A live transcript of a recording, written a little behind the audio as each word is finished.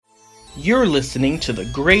You're listening to the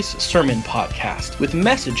Grace Sermon Podcast with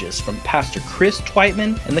messages from Pastor Chris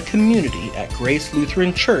Twietman and the community at Grace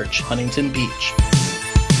Lutheran Church, Huntington Beach.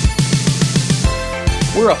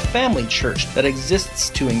 We're a family church that exists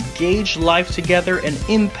to engage life together and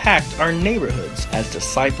impact our neighborhoods as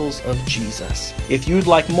disciples of Jesus. If you'd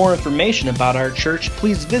like more information about our church,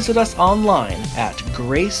 please visit us online at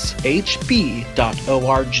gracehb.org.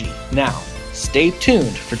 Now, stay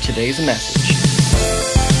tuned for today's message.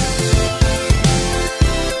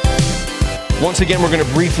 Once again, we're going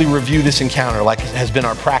to briefly review this encounter like has been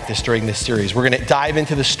our practice during this series. We're going to dive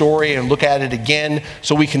into the story and look at it again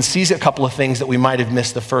so we can seize a couple of things that we might have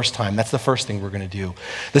missed the first time. That's the first thing we're going to do.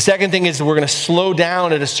 The second thing is that we're going to slow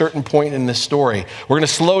down at a certain point in this story. We're going to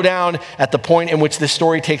slow down at the point in which this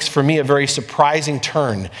story takes, for me, a very surprising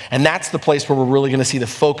turn. And that's the place where we're really going to see the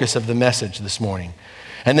focus of the message this morning.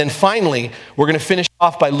 And then finally, we're going to finish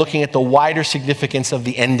off by looking at the wider significance of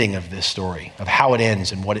the ending of this story, of how it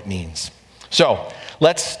ends and what it means. So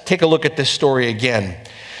let's take a look at this story again.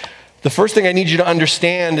 The first thing I need you to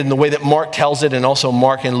understand in the way that Mark tells it, and also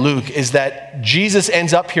Mark and Luke, is that Jesus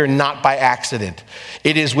ends up here not by accident.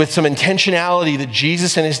 It is with some intentionality that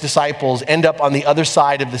Jesus and his disciples end up on the other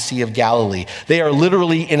side of the Sea of Galilee. They are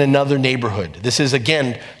literally in another neighborhood. This is,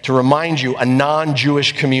 again, to remind you, a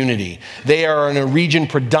non-Jewish community. They are in a region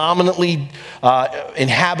predominantly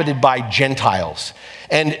inhabited by Gentiles.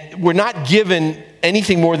 And we're not given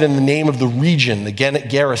anything more than the name of the region, the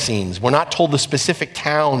Gerasenes. We're not told the specific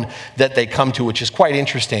town that they come to, which is quite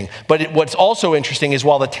interesting. But what's also interesting is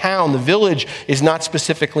while the town, the village, is not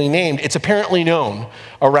specifically named, it's apparently known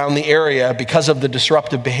around the area because of the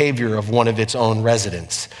disruptive behavior of one of its own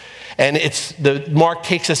residents. And Mark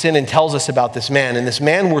takes us in and tells us about this man. And this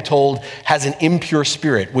man, we're told, has an impure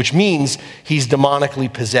spirit, which means he's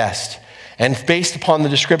demonically possessed. And based upon the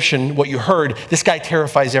description, what you heard, this guy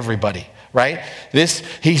terrifies everybody, right?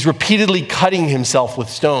 He's repeatedly cutting himself with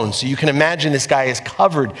stones. So you can imagine this guy is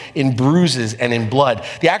covered in bruises and in blood.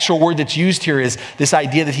 The actual word that's used here is this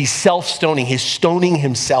idea that he's self-stoning. He's stoning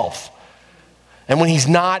himself. And when he's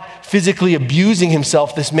not physically abusing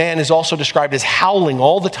himself, this man is also described as howling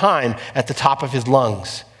all the time at the top of his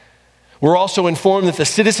lungs. We're also informed that the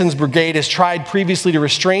Citizens Brigade has tried previously to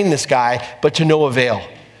restrain this guy, but to no avail.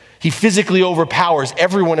 He physically overpowers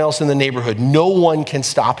everyone else in the neighborhood. No one can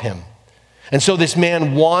stop him. And so this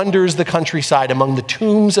man wanders the countryside among the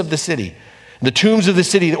tombs of the city. The tombs of the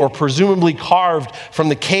city that were presumably carved from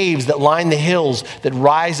the caves that line the hills that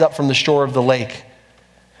rise up from the shore of the lake.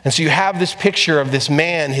 And so you have this picture of this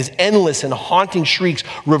man, his endless and haunting shrieks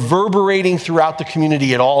reverberating throughout the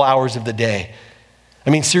community at all hours of the day.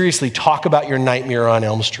 I mean, seriously, talk about your Nightmare on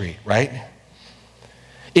Elm Street, right?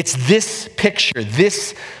 It's this picture,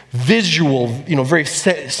 this visual, very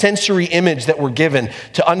sensory image that we're given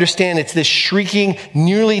to understand it's this shrieking,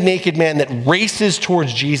 nearly naked man that races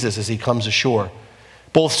towards Jesus as he comes ashore,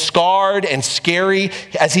 both scarred and scary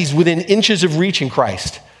as he's within inches of reaching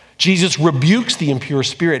Christ. Jesus rebukes the impure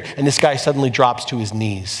spirit, and this guy suddenly drops to his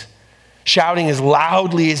knees. Shouting as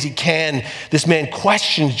loudly as he can, this man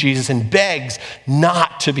questions Jesus and begs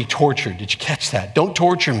not to be tortured. Did you catch that? Don't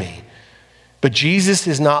torture me. But Jesus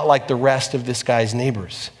is not like the rest of this guy's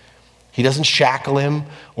neighbors. He doesn't shackle him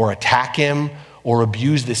or attack him or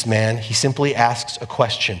abuse this man. He simply asks a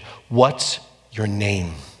question: what's your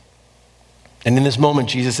name? And in this moment,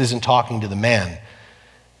 Jesus isn't talking to the man.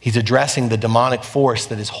 He's addressing the demonic force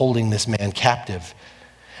that is holding this man captive.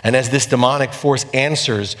 And as this demonic force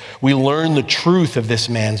answers, we learn the truth of this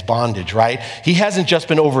man's bondage, right? He hasn't just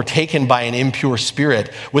been overtaken by an impure spirit.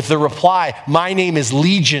 With the reply, "My name is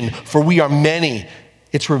Legion, for we are many,"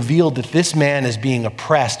 it's revealed that this man is being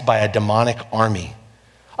oppressed by a demonic army.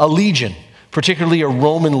 A legion, particularly a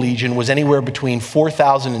Roman legion, was anywhere between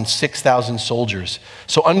 4,000 and 6,000 soldiers.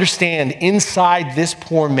 So understand, inside this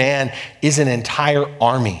poor man is an entire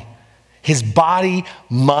army. His body,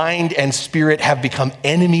 mind, and spirit have become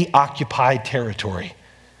enemy-occupied territory.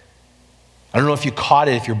 I don't know if you caught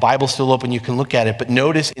it. If your Bible's still open, you can look at it. But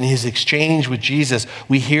notice in his exchange with Jesus,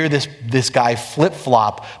 we hear this guy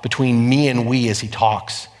flip-flop between me and we as he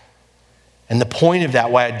talks. And the point of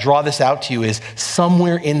that, why I draw this out to you, is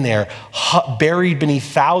somewhere in there, buried beneath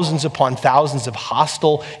thousands upon thousands of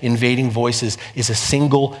hostile, invading voices, is a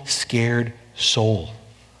single scared soul.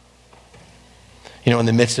 In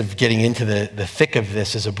the midst of getting into the thick of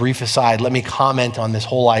this, as a brief aside, let me comment on this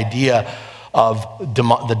whole idea of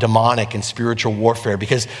the demonic and spiritual warfare,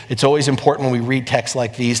 because it's always important when we read texts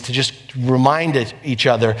like these to just remind each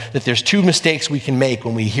other that there's two mistakes we can make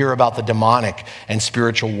when we hear about the demonic and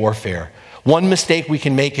spiritual warfare. One mistake we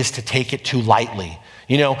can make is to take it too lightly.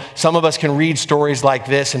 You know, some of us can read stories like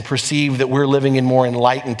this and perceive that we're living in more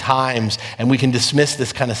enlightened times, and we can dismiss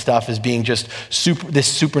this kind of stuff as being just this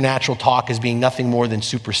supernatural talk as being nothing more than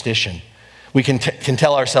superstition. We can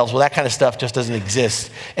tell ourselves, well, that kind of stuff just doesn't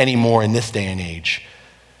exist anymore in this day and age.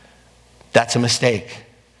 That's a mistake.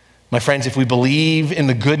 My friends, if we believe in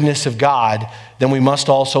the goodness of God, then we must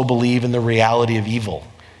also believe in the reality of evil,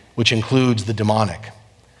 which includes the demonic.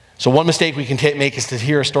 So one mistake we can make is to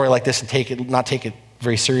hear a story like this and not take it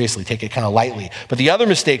very seriously, take it kind of lightly. But the other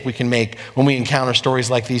mistake we can make when we encounter stories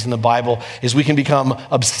like these in the Bible is we can become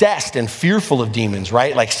obsessed and fearful of demons,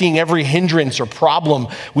 right? Like seeing every hindrance or problem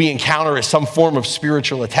we encounter as some form of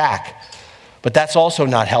spiritual attack. But that's also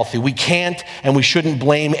not healthy. We can't and we shouldn't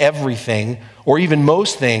blame everything, or even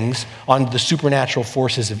most things, on the supernatural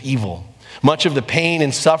forces of evil. Much of the pain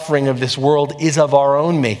and suffering of this world is of our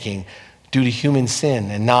own making due to human sin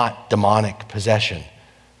and not demonic possession.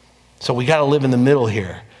 So we got to live in the middle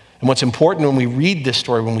here. And what's important when we read this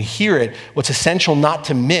story, when we hear it, what's essential not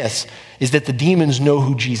to miss is that the demons know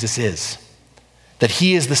who Jesus is, that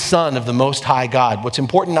he is the Son of the Most High God. What's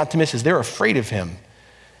important not to miss is they're afraid of him,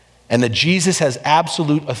 and that Jesus has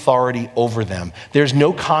absolute authority over them. There's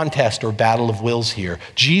no contest or battle of wills here.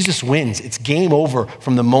 Jesus wins. It's game over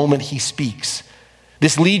from the moment he speaks.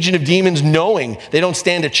 This legion of demons, knowing they don't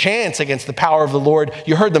stand a chance against the power of the Lord,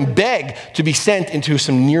 you heard them beg to be sent into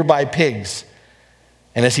some nearby pigs.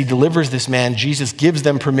 And as he delivers this man, Jesus gives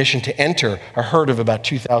them permission to enter a herd of about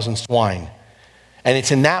 2,000 swine. And it's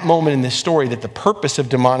in that moment in this story that the purpose of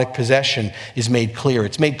demonic possession is made clear.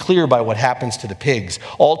 It's made clear by what happens to the pigs.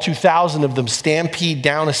 All 2,000 of them stampede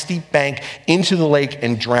down a steep bank into the lake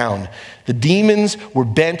and drown. The demons were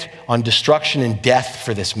bent on destruction and death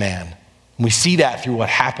for this man. And we see that through what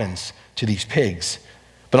happens to these pigs.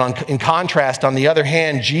 But in contrast, on the other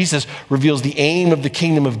hand, Jesus reveals the aim of the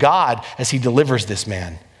kingdom of God as he delivers this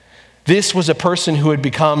man. This was a person who had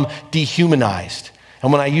become dehumanized.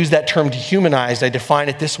 And when I use that term dehumanized, I define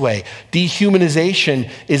it this way. Dehumanization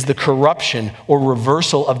is the corruption or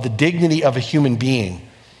reversal of the dignity of a human being,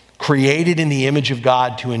 created in the image of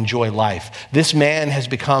God to enjoy life. This man has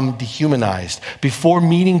become dehumanized. Before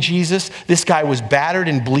meeting Jesus, this guy was battered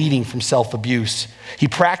and bleeding from self-abuse. He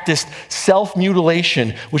practiced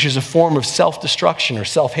self-mutilation, which is a form of self-destruction or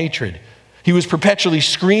self-hatred. He was perpetually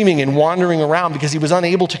screaming and wandering around because he was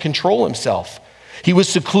unable to control himself. He was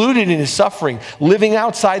secluded in his suffering, living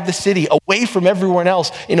outside the city, away from everyone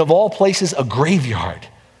else, in, of all places, a graveyard.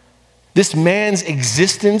 This man's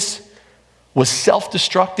existence was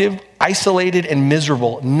self-destructive, isolated, and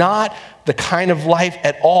miserable, not the kind of life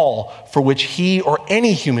at all for which he or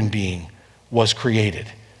any human being was created.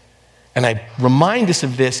 And I remind us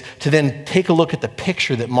of this to then take a look at the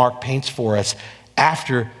picture that Mark paints for us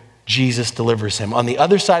after Jesus delivers him. On the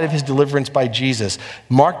other side of his deliverance by Jesus,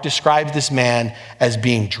 Mark describes this man as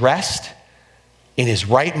being dressed in his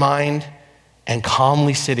right mind and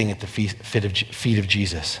calmly sitting at the feet of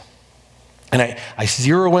Jesus. And I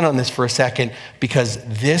zero in on this for a second because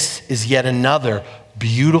this is yet another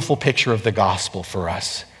beautiful picture of the gospel for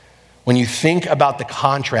us. When you think about the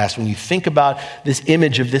contrast, when you think about this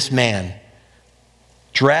image of this man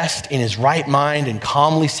dressed in his right mind and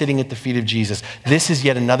calmly sitting at the feet of Jesus, this is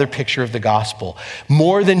yet another picture of the gospel.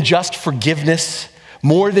 More than just forgiveness,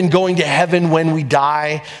 more than going to heaven when we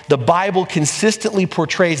die, the Bible consistently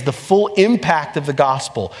portrays the full impact of the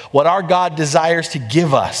gospel, what our God desires to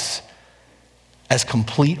give us, as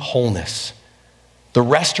complete wholeness. The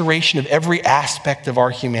restoration of every aspect of our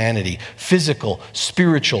humanity, physical,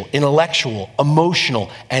 spiritual, intellectual,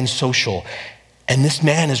 emotional, and social. And this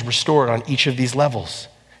man is restored on each of these levels.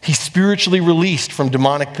 He's spiritually released from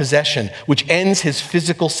demonic possession, which ends his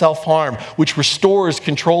physical self-harm, which restores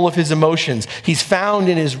control of his emotions. He's found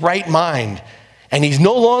in his right mind, and he's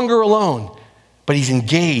no longer alone, but he's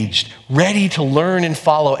engaged, ready to learn and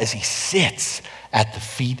follow as he sits at the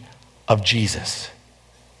feet of Jesus.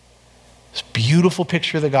 This beautiful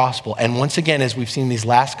picture of the gospel. And once again, as we've seen these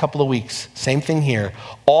last couple of weeks, same thing here.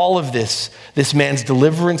 All of this man's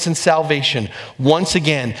deliverance and salvation, once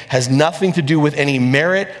again, has nothing to do with any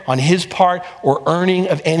merit on his part or earning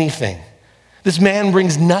of anything. This man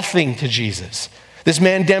brings nothing to Jesus. This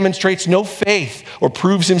man demonstrates no faith or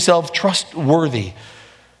proves himself trustworthy.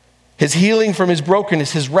 His healing from his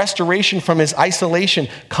brokenness, his restoration from his isolation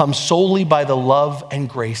comes solely by the love and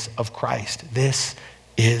grace of Christ. This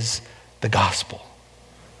is the gospel.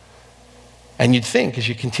 And you'd think as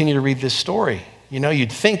you continue to read this story,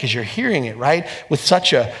 you'd think as you're hearing it, right? With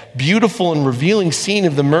such a beautiful and revealing scene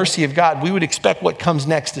of the mercy of God, we would expect what comes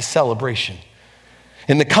next is celebration.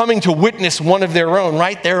 in the coming to witness one of their own,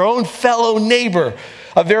 right? Their own fellow neighbor,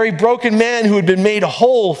 a very broken man who had been made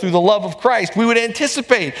whole through the love of Christ. We would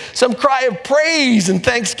anticipate some cry of praise and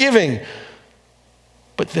thanksgiving.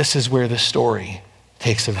 But this is where the story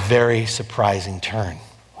takes a very surprising turn.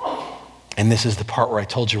 And this is the part where I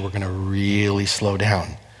told you we're going to really slow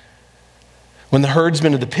down. When the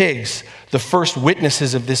herdsmen of the pigs, the first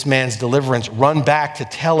witnesses of this man's deliverance, run back to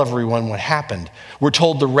tell everyone what happened, we're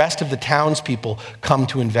told the rest of the townspeople come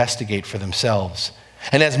to investigate for themselves.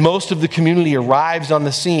 And as most of the community arrives on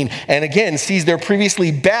the scene and again sees their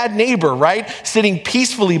previously bad neighbor, right, sitting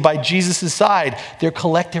peacefully by Jesus' side, their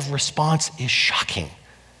collective response is shocking.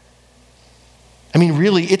 I mean,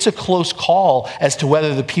 really, it's a close call as to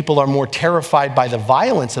whether the people are more terrified by the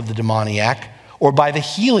violence of the demoniac or by the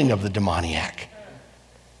healing of the demoniac.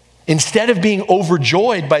 Instead of being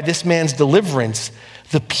overjoyed by this man's deliverance,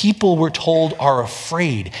 the people, we're told, are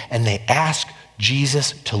afraid, and they ask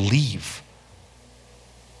Jesus to leave.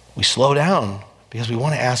 We slow down because we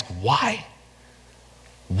want to ask why.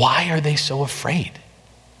 Why are they so afraid?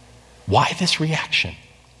 Why this reaction?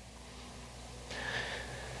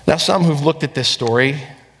 Now, some who've looked at this story,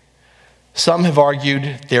 some have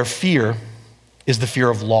argued their fear is the fear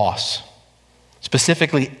of loss,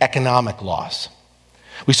 specifically economic loss.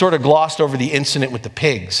 We sort of glossed over the incident with the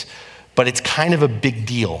pigs, but it's kind of a big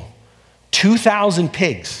deal. 2,000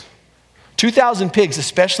 pigs. 2,000 pigs,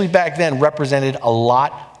 especially back then, represented a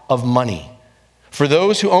lot of money. For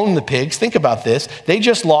those who own the pigs, think about this, they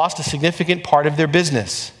just lost a significant part of their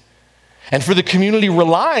business. And for the community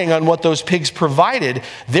relying on what those pigs provided,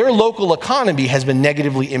 their local economy has been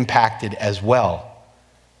negatively impacted as well.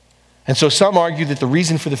 And so some argue that the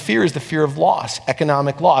reason for the fear is the fear of loss,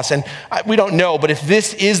 economic loss. And we don't know, but if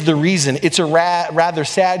this is the reason, it's a rather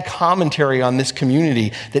sad commentary on this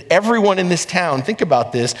community that everyone in this town, think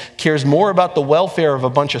about this, cares more about the welfare of a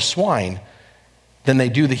bunch of swine than they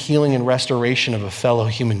do the healing and restoration of a fellow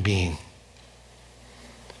human being.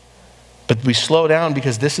 But we slow down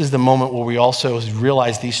because this is the moment where we also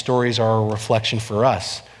realize these stories are a reflection for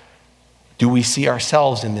us. Do we see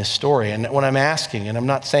ourselves in this story? And what I'm asking, and I'm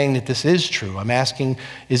not saying that this is true, I'm asking,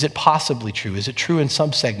 is it possibly true? Is it true in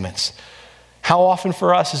some segments? How often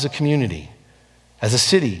for us as a community, as a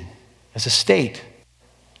city, as a state,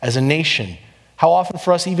 as a nation, how often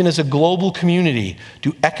for us even as a global community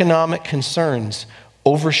do economic concerns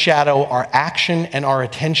overshadow our action and our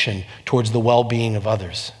attention towards the well-being of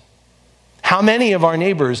others? How many of our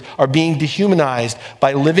neighbors are being dehumanized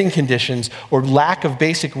by living conditions or lack of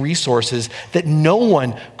basic resources that no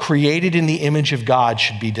one created in the image of God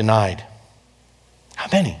should be denied? How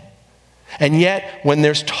many? And yet, when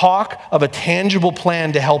there's talk of a tangible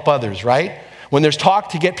plan to help others, right? When there's talk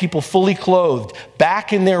to get people fully clothed,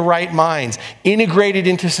 back in their right minds, integrated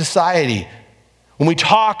into society, when we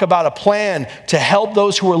talk about a plan to help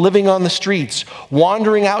those who are living on the streets,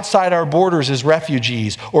 wandering outside our borders as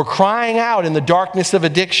refugees, or crying out in the darkness of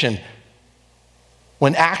addiction,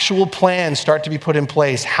 when actual plans start to be put in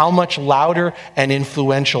place, how much louder and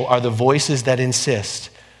influential are the voices that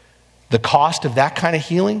insist the cost of that kind of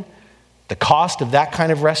healing, the cost of that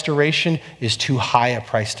kind of restoration is too high a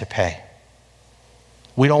price to pay?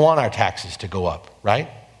 We don't want our taxes to go up, right?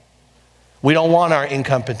 We don't want our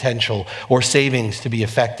income potential or savings to be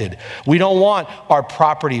affected. We don't want our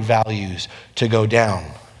property values to go down.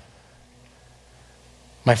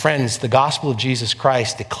 My friends, the gospel of Jesus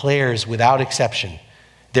Christ declares without exception,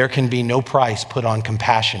 there can be no price put on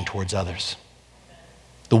compassion towards others.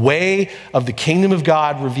 The way of the kingdom of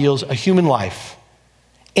God reveals a human life.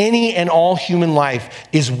 Any and all human life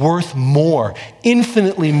is worth more,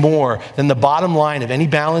 infinitely more than the bottom line of any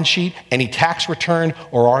balance sheet, any tax return,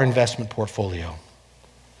 or our investment portfolio.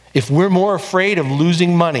 If we're more afraid of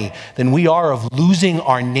losing money than we are of losing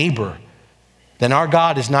our neighbor, then our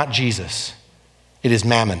God is not Jesus. It is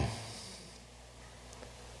Mammon.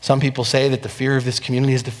 Some people say that the fear of this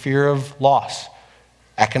community is the fear of loss,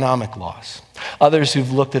 economic loss. Others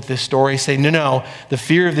who've looked at this story say, no, the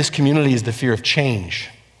fear of this community is the fear of change.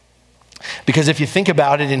 Because if you think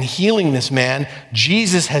about it, in healing this man,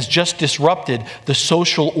 Jesus has just disrupted the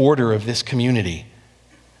social order of this community.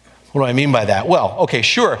 What do I mean by that? Well, okay,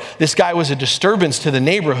 sure, this guy was a disturbance to the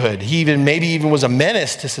neighborhood. He maybe even was a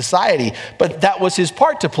menace to society, but that was his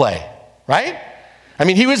part to play, right? I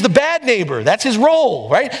mean, he was the bad neighbor. That's his role,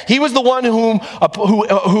 right? He was the one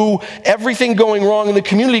who everything going wrong in the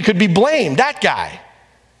community could be blamed, that guy.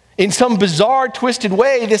 In some bizarre, twisted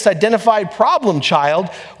way, this identified problem child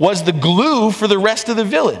was the glue for the rest of the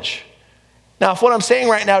village. Now, if what I'm saying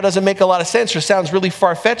right now doesn't make a lot of sense or sounds really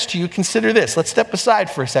far-fetched to you, consider this. Let's step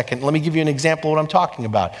aside for a second. Let me give you an example of what I'm talking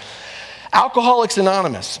about. Alcoholics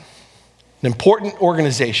Anonymous, an important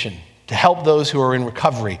organization to help those who are in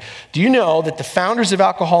recovery. Do you know that the founders of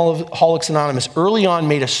Alcoholics Anonymous early on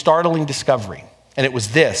made a startling discovery? And it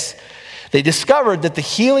was this. They discovered that the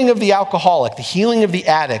healing of the alcoholic, the healing of the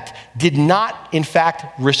addict, did not, in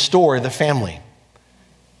fact, restore the family.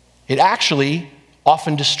 It actually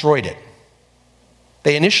often destroyed it.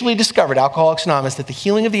 They initially discovered, Alcoholics Anonymous, that the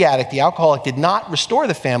healing of the addict, the alcoholic, did not restore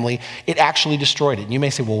the family, it actually destroyed it. And you may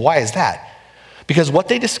say, well, why is that? Because what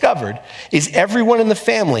they discovered is everyone in the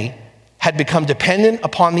family had become dependent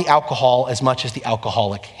upon the alcohol as much as the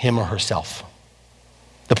alcoholic, him or herself.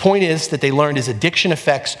 The point is that they learned is addiction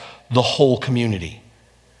affects the whole community.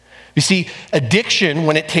 You see, addiction,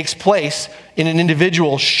 when it takes place in an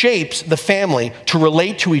individual, shapes the family to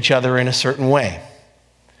relate to each other in a certain way.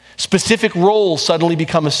 Specific roles suddenly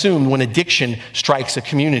become assumed when addiction strikes a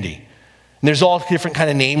community. And there's all different kind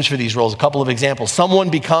of names for these roles. A couple of examples. Someone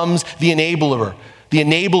becomes the enabler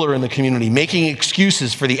in the community, making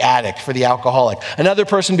excuses for the addict, for the alcoholic. Another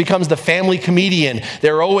person becomes the family comedian.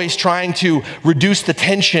 They're always trying to reduce the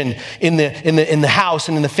tension in the house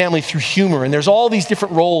and in the family through humor. And there's all these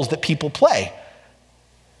different roles that people play.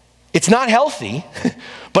 It's not healthy,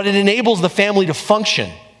 but it enables the family to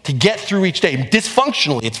function, to get through each day.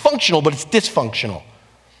 Dysfunctionally. It's functional, but it's dysfunctional.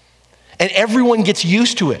 And everyone gets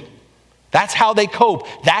used to it. That's how they cope.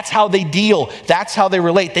 That's how they deal. That's how they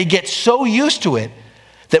relate. They get so used to it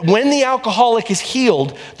that when the alcoholic is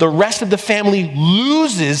healed, the rest of the family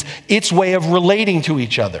loses its way of relating to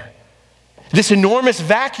each other. This enormous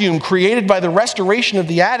vacuum created by the restoration of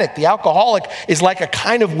the addict, the alcoholic, is like a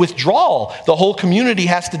kind of withdrawal the whole community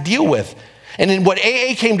has to deal with. And then what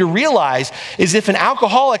AA came to realize is if an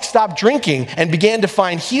alcoholic stopped drinking and began to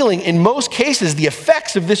find healing, in most cases, the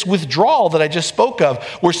effects of this withdrawal that I just spoke of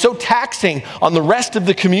were so taxing on the rest of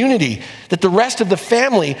the community that the rest of the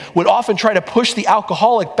family would often try to push the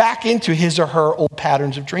alcoholic back into his or her old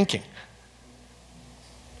patterns of drinking.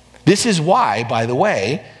 This is why, by the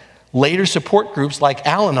way, later support groups like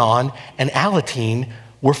Al-Anon and Alateen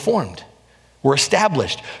were formed, were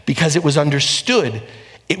established, because it was understood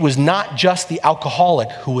it was not just the alcoholic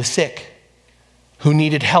who was sick, who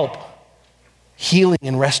needed help, healing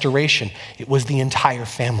and restoration. It was the entire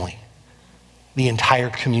family, the entire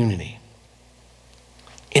community.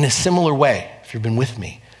 In a similar way, if you've been with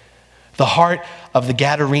me, the heart of the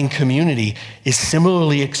Gadarene community is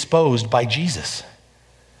similarly exposed by Jesus.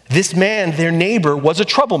 This man, their neighbor, was a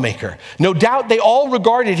troublemaker. No doubt they all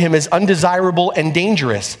regarded him as undesirable and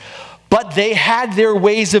dangerous, but they had their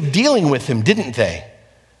ways of dealing with him, didn't they?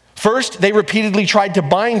 First, they repeatedly tried to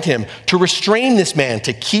bind him, to restrain this man,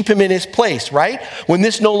 to keep him in his place, right? When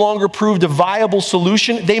this no longer proved a viable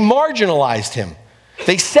solution, they marginalized him.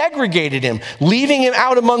 They segregated him, leaving him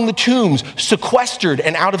out among the tombs, sequestered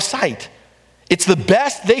and out of sight. It's the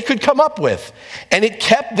best they could come up with. And it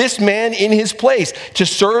kept this man in his place to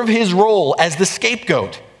serve his role as the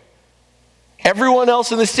scapegoat. Everyone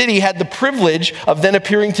else in the city had the privilege of then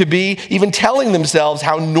appearing to be, even telling themselves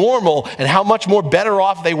how normal and how much more better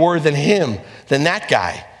off they were than him, than that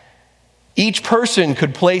guy. Each person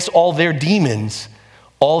could place all their demons,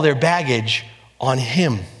 all their baggage on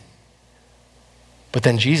him. But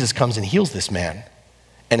then Jesus comes and heals this man.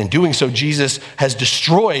 And in doing so, Jesus has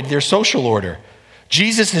destroyed their social order.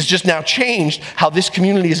 Jesus has just now changed how this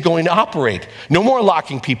community is going to operate. No more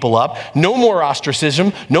locking people up, no more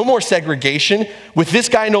ostracism, no more segregation. With this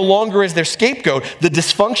guy no longer as their scapegoat, the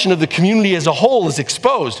dysfunction of the community as a whole is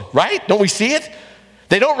exposed, right? Don't we see it?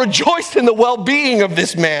 They don't rejoice in the well-being of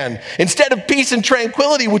this man. Instead of peace and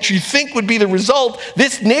tranquility, which you think would be the result,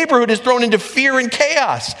 this neighborhood is thrown into fear and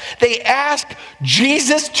chaos. They ask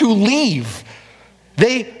Jesus to leave.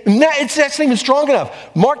 It's actually even strong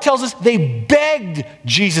enough. Mark tells us they begged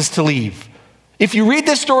Jesus to leave. If you read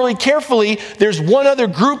this story carefully, there's one other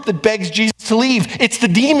group that begs Jesus to leave. It's the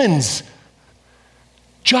demons.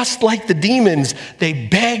 Just like the demons, they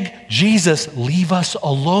beg Jesus, leave us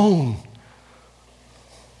alone.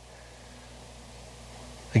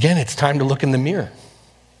 Again, it's time to look in the mirror.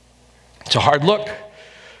 It's a hard look.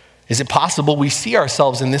 Is it possible we see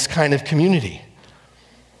ourselves in this kind of community?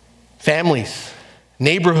 Families,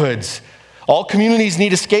 neighborhoods, all communities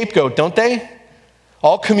need a scapegoat, don't they?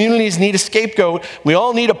 All communities need a scapegoat. We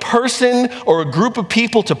all need a person or a group of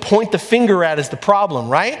people to point the finger at as the problem,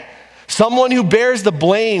 right? Someone who bears the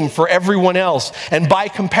blame for everyone else and by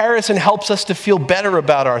comparison helps us to feel better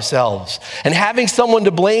about ourselves. And having someone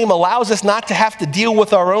to blame allows us not to have to deal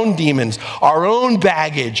with our own demons, our own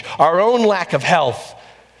baggage, our own lack of health.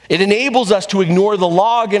 It enables us to ignore the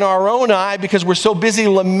log in our own eye because we're so busy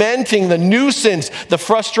lamenting the nuisance, the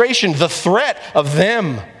frustration, the threat of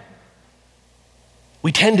them.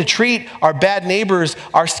 We tend to treat our bad neighbors,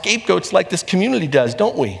 our scapegoats, like this community does,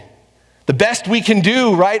 don't we? The best we can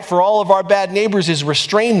do, right, for all of our bad neighbors is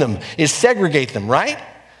restrain them, is segregate them, right?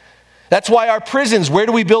 That's why our prisons, where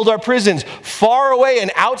do we build our prisons? Far away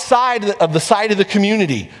and outside of the side of the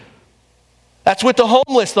community. That's with the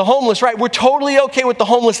homeless, right? We're totally okay with the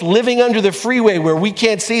homeless living under the freeway where we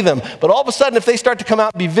can't see them. But all of a sudden, if they start to come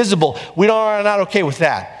out and be visible, are not okay with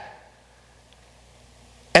that.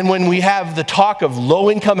 And when we have the talk of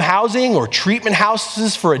low-income housing or treatment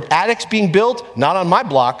houses for addicts being built, not on my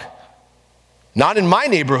block, not in my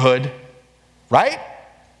neighborhood, right?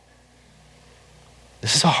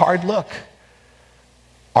 This is a hard look.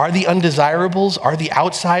 Are the undesirables, are the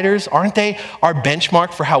outsiders, aren't they our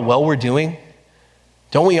benchmark for how well we're doing?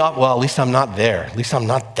 Don't we all, well, at least I'm not there. At least I'm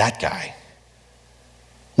not that guy.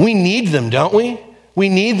 We need them, don't we? We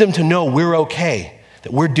need them to know we're okay,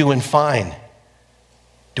 that we're doing fine.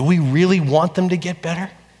 Do we really want them to get better?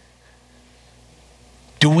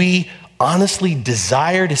 Do we honestly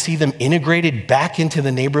desire to see them integrated back into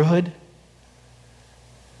the neighborhood?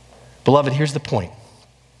 Beloved, here's the point.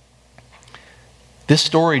 This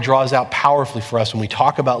story draws out powerfully for us when we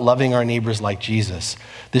talk about loving our neighbors like Jesus.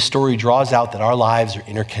 This story draws out that our lives are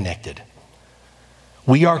interconnected.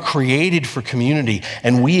 We are created for community,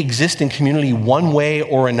 and we exist in community one way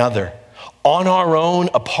or another. On our own,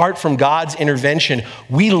 apart from God's intervention,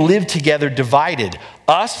 we live together divided,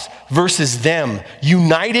 us versus them,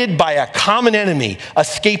 united by a common enemy, a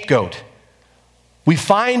scapegoat. We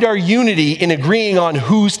find our unity in agreeing on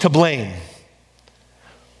who's to blame.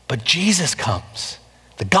 But Jesus comes.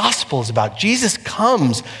 The gospel is about Jesus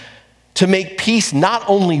comes to make peace not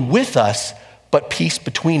only with us, but peace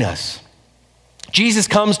between us. Jesus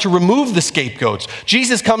comes to remove the scapegoats.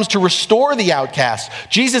 Jesus comes to restore the outcasts.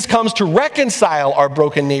 Jesus comes to reconcile our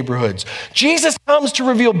broken neighborhoods. Jesus comes to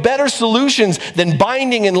reveal better solutions than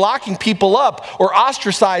binding and locking people up or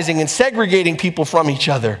ostracizing and segregating people from each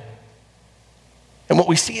other. And what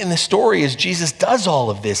we see in this story is Jesus does all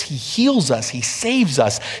of this. He heals us. He saves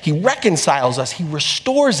us. He reconciles us. He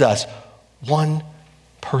restores us one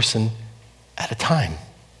person at a time.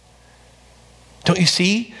 Don't you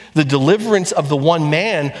see? The deliverance of the one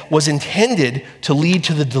man was intended to lead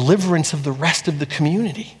to the deliverance of the rest of the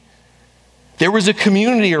community. There was a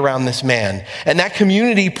community around this man, and that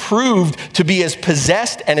community proved to be as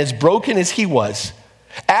possessed and as broken as he was.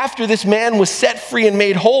 After this man was set free and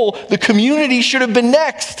made whole, the community should have been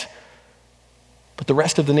next. But the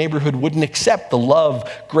rest of the neighborhood wouldn't accept the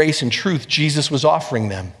love, grace, and truth Jesus was offering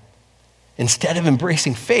them. Instead of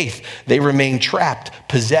embracing faith, they remained trapped,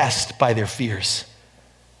 possessed by their fears.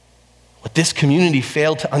 What this community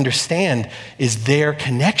failed to understand is their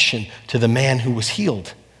connection to the man who was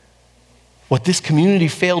healed. What this community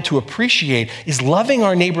failed to appreciate is loving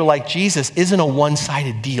our neighbor like Jesus isn't a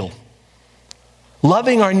one-sided deal.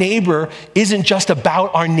 Loving our neighbor isn't just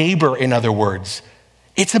about our neighbor, in other words.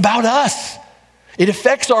 It's about us. It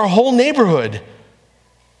affects our whole neighborhood.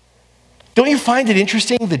 Don't you find it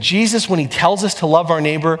interesting that Jesus, when he tells us to love our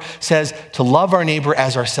neighbor, says to love our neighbor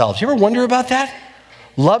as ourselves? You ever wonder about that?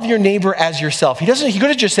 Love your neighbor as yourself. He could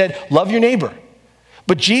have just said, love your neighbor.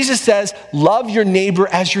 But Jesus says, love your neighbor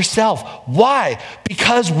as yourself. Why?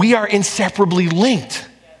 Because we are inseparably linked.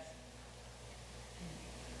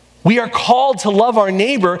 We are called to love our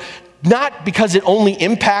neighbor, not because it only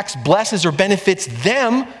impacts, blesses, or benefits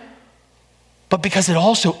them, but because it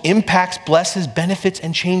also impacts, blesses, benefits,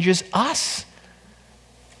 and changes us.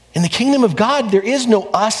 In the kingdom of God, there is no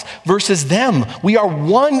us versus them. We are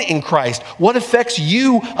one in Christ. What affects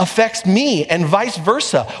you affects me, and vice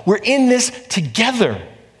versa. We're in this together.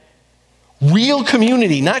 Real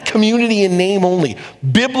community, not community in name only.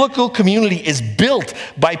 Biblical community is built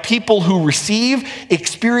by people who receive,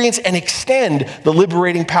 experience, and extend the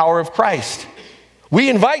liberating power of Christ. We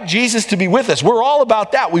invite Jesus to be with us. We're all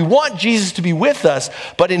about that. We want Jesus to be with us,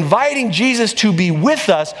 but inviting Jesus to be with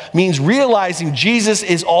us means realizing Jesus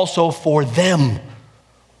is also for them.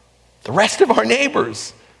 The rest of our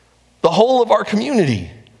neighbors, the whole of our community.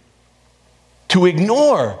 To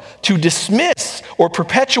ignore, to dismiss, or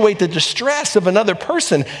perpetuate the distress of another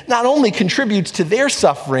person not only contributes to their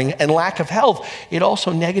suffering and lack of health, it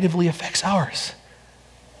also negatively affects ours.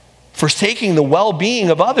 Forsaking the well-being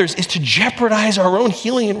of others is to jeopardize our own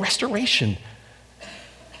healing and restoration.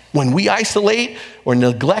 When we isolate or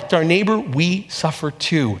neglect our neighbor, we suffer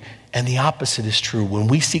too. And the opposite is true. When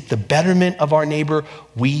we seek the betterment of our neighbor,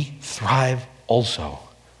 we thrive also.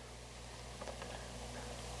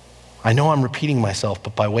 I know I'm repeating myself,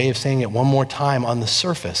 but by way of saying it one more time, on the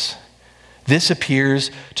surface, this appears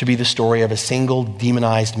to be the story of a single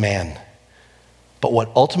demonized man. But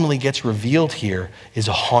what ultimately gets revealed here is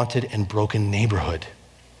a haunted and broken neighborhood.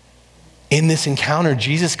 In this encounter,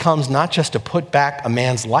 Jesus comes not just to put back a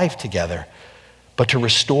man's life together, but to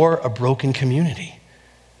restore a broken community.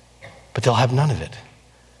 But they'll have none of it.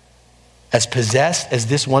 As possessed as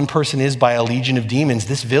this one person is by a legion of demons,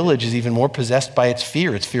 this village is even more possessed by its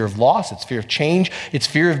fear of loss, its fear of change, its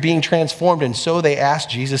fear of being transformed. And so they ask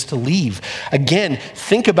Jesus to leave. Again,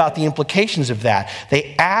 think about the implications of that.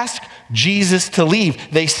 They ask Jesus to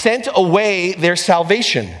leave. They sent away their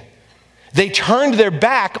salvation. They turned their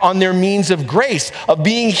back on their means of grace, of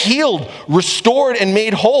being healed, restored, and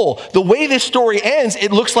made whole. The way this story ends,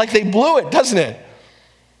 it looks like they blew it, doesn't it?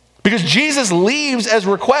 Because Jesus leaves as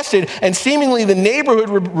requested, and seemingly the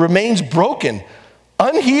neighborhood remains broken,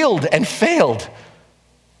 unhealed, and failed.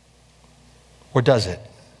 Or does it?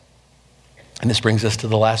 And this brings us to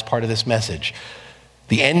the last part of this message,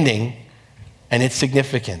 the ending and its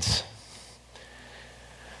significance.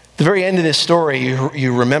 The very end of this story,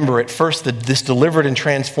 you remember at first that this delivered and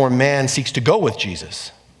transformed man seeks to go with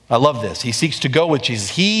Jesus. I love this. He seeks to go with Jesus.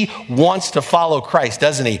 He wants to follow Christ,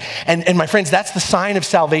 doesn't he? And my friends, that's the sign of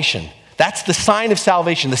salvation. That's the sign of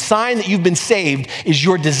salvation. The sign that you've been saved is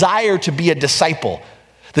your desire to be a disciple.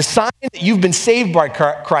 The sign that you've been saved by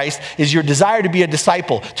Christ is your desire to be a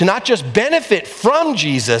disciple, to not just benefit from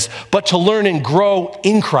Jesus, but to learn and grow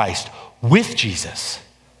in Christ with Jesus.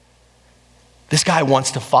 This guy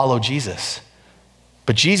wants to follow Jesus.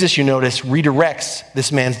 But Jesus, you notice, redirects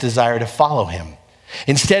this man's desire to follow him.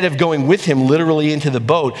 Instead of going with him literally into the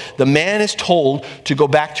boat, the man is told to go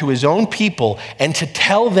back to his own people and to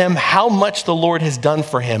tell them how much the Lord has done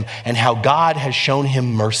for him and how God has shown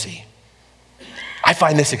him mercy. I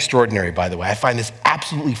find this extraordinary, by the way. I find this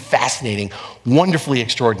absolutely fascinating, wonderfully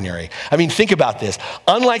extraordinary. I mean, think about this.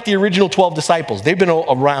 Unlike the original 12 disciples, they've been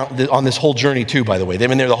around on this whole journey too, by the way. They've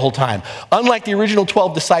been there the whole time. Unlike the original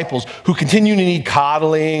 12 disciples who continue to need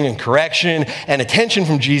coddling and correction and attention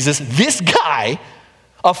from Jesus, this guy,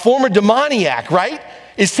 a former demoniac, right,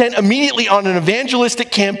 is sent immediately on an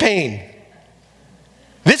evangelistic campaign.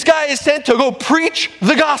 This guy is sent to go preach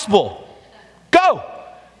the gospel. Go.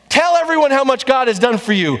 Tell everyone how much God has done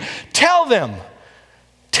for you. Tell them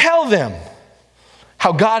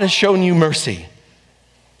how God has shown you mercy.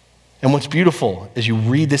 And what's beautiful as you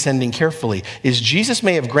read this ending carefully is Jesus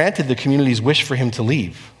may have granted the community's wish for him to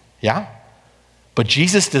leave, yeah? But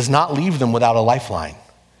Jesus does not leave them without a lifeline.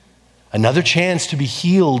 Another chance to be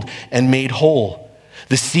healed and made whole.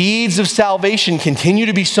 The seeds of salvation continue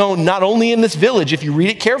to be sown not only in this village, if you read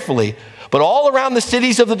it carefully, but all around the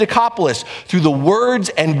cities of the Decapolis through the words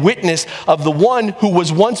and witness of the one who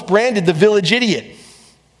was once branded the village idiot,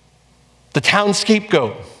 the town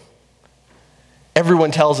scapegoat.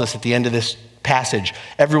 Everyone tells us at the end of this passage,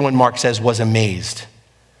 everyone, Mark says, was amazed.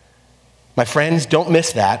 My friends, don't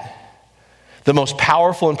miss that. The most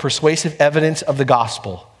powerful and persuasive evidence of the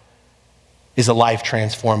gospel is a life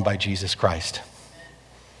transformed by Jesus Christ.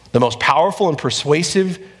 The most powerful and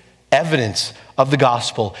persuasive evidence of the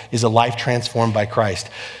gospel is a life transformed by Christ.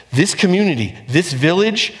 This community, this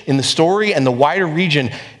village in the story and the wider region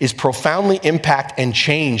is profoundly impacted and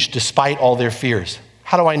changed despite all their fears.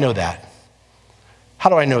 How do I know that? How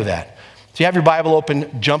do I know that? If you have your Bible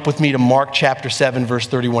open, jump with me to Mark chapter 7, verse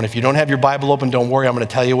 31. If you don't have your Bible open, don't worry, I'm going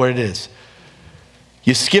to tell you what it is.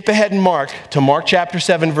 You skip ahead in Mark to Mark chapter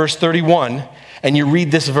 7, verse 31, and you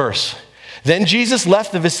read this verse. Then Jesus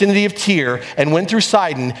left the vicinity of Tyre and went through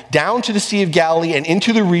Sidon down to the Sea of Galilee and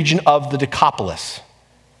into the region of the Decapolis.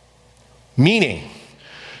 Meaning,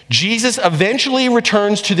 Jesus eventually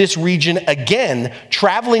returns to this region again,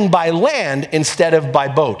 traveling by land instead of by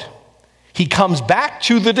boat. He comes back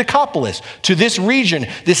to the Decapolis, to this region,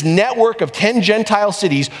 this network of 10 Gentile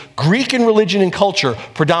cities, Greek in religion and culture,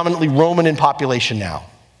 predominantly Roman in population now.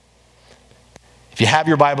 If you have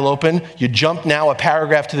your Bible open, you jump now a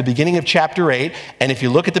paragraph to the beginning of chapter 8, and if you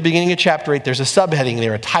look at the beginning of chapter 8, there's a subheading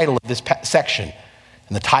there, a title of this section.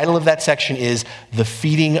 And the title of that section is The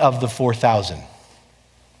Feeding of the 4,000.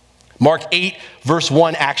 Mark 8, verse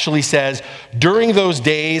 1 actually says, during those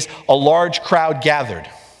days, a large crowd gathered.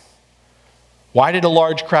 Why did a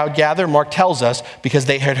large crowd gather? Mark tells us, because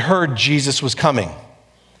they had heard Jesus was coming.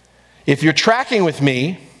 If you're tracking with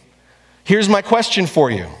me, here's my question for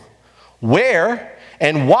you. Where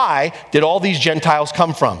and why did all these Gentiles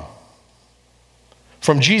come from?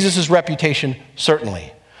 From Jesus' reputation,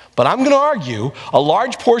 certainly. But I'm going to argue a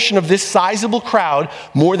large portion of this sizable crowd,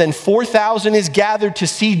 more than 4,000, is gathered to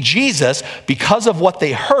see Jesus because of what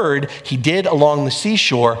they heard he did along the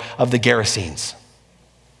seashore of the Gerasenes.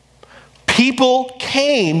 People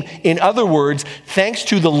came, in other words, thanks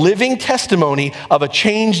to the living testimony of a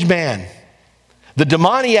changed man. The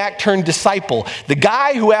demoniac turned disciple. The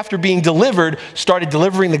guy who, after being delivered, started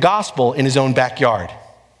delivering the gospel in his own backyard.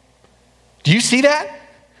 Do you see that?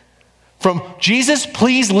 From Jesus,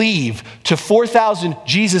 please leave, to 4,000,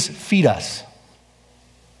 Jesus, feed us.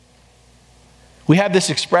 We have this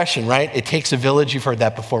expression, right? It takes a village. You've heard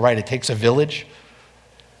that before, right? It takes a village.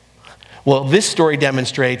 Well, this story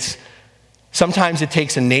demonstrates sometimes it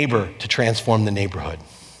takes a neighbor to transform the neighborhood.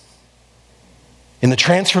 In the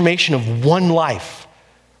transformation of one life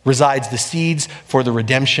resides the seeds for the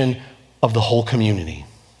redemption of the whole community.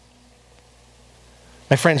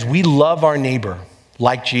 My friends, we love our neighbor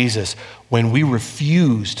like Jesus when we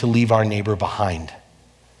refuse to leave our neighbor behind.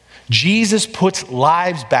 Jesus puts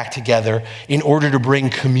lives back together in order to bring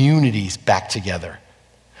communities back together.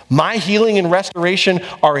 My healing and restoration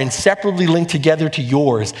are inseparably linked together to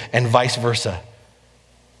yours and vice versa.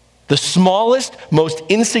 The smallest, most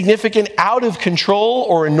insignificant, out of control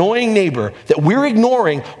or annoying neighbor that we're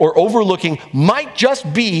ignoring or overlooking might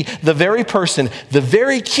just be the very person, the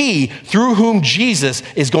very key through whom Jesus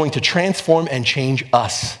is going to transform and change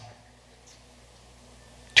us.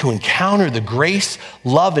 To encounter the grace,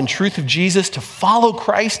 love, and truth of Jesus, to follow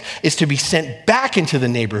Christ, is to be sent back into the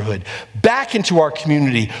neighborhood, back into our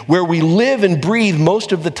community where we live and breathe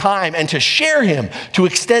most of the time, and to share him, to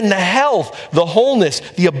extend the health, the wholeness,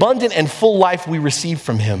 the abundant and full life we receive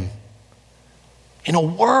from him. In a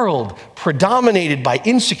world predominated by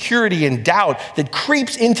insecurity and doubt that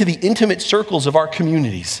creeps into the intimate circles of our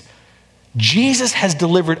communities, Jesus has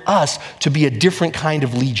delivered us to be a different kind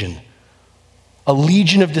of legion. A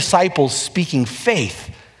legion of disciples speaking faith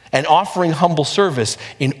and offering humble service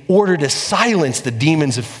in order to silence the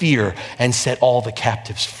demons of fear and set all the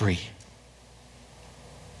captives free.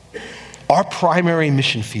 Our primary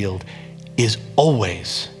mission field is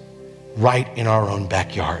always right in our own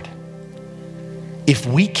backyard. If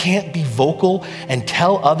we can't be vocal and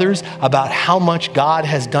tell others about how much God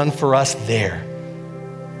has done for us there,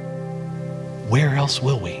 where else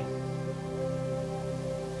will we?